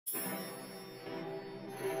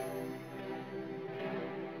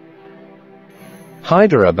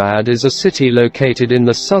Hyderabad is a city located in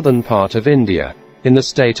the southern part of India, in the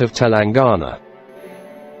state of Telangana.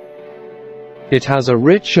 It has a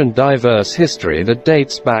rich and diverse history that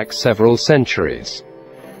dates back several centuries.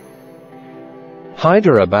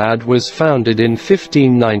 Hyderabad was founded in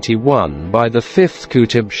 1591 by the 5th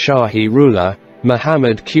Qutub Shahi ruler,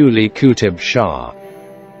 Muhammad Quli Qutub Shah.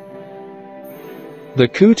 The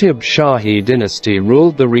Qutub Shahi dynasty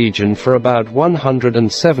ruled the region for about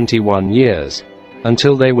 171 years,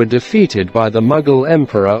 until they were defeated by the Mughal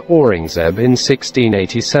Emperor Aurangzeb in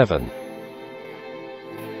 1687.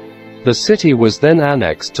 The city was then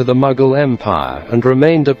annexed to the Mughal Empire and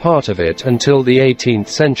remained a part of it until the 18th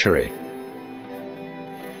century.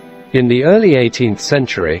 In the early 18th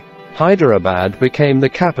century, Hyderabad became the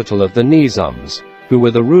capital of the Nizams, who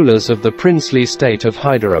were the rulers of the princely state of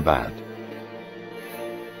Hyderabad.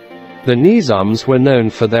 The Nizams were known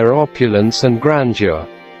for their opulence and grandeur,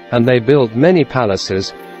 and they built many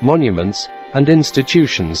palaces, monuments, and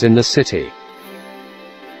institutions in the city.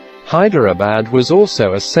 Hyderabad was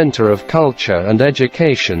also a center of culture and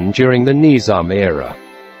education during the Nizam era.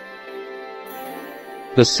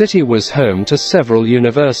 The city was home to several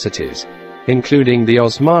universities, including the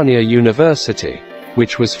Osmania University,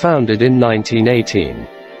 which was founded in 1918.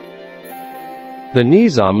 The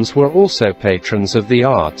Nizams were also patrons of the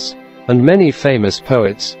arts, and many famous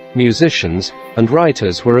poets, musicians, and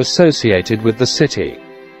writers were associated with the city.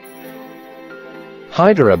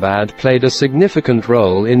 Hyderabad played a significant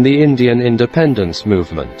role in the Indian independence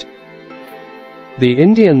movement. The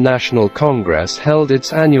Indian National Congress held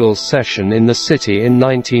its annual session in the city in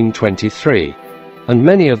 1923, and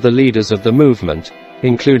many of the leaders of the movement,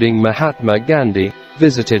 including Mahatma Gandhi,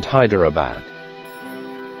 visited Hyderabad.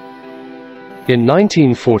 In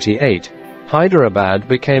 1948, Hyderabad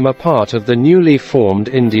became a part of the newly formed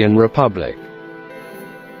Indian Republic.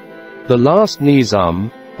 The last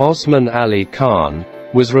Nizam, Osman Ali Khan,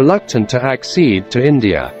 was reluctant to accede to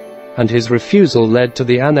India, and his refusal led to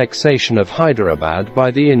the annexation of Hyderabad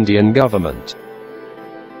by the Indian government.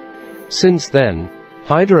 Since then,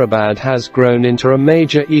 Hyderabad has grown into a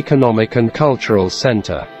major economic and cultural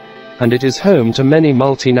center, and it is home to many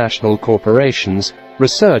multinational corporations,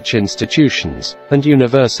 research institutions, and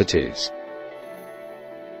universities.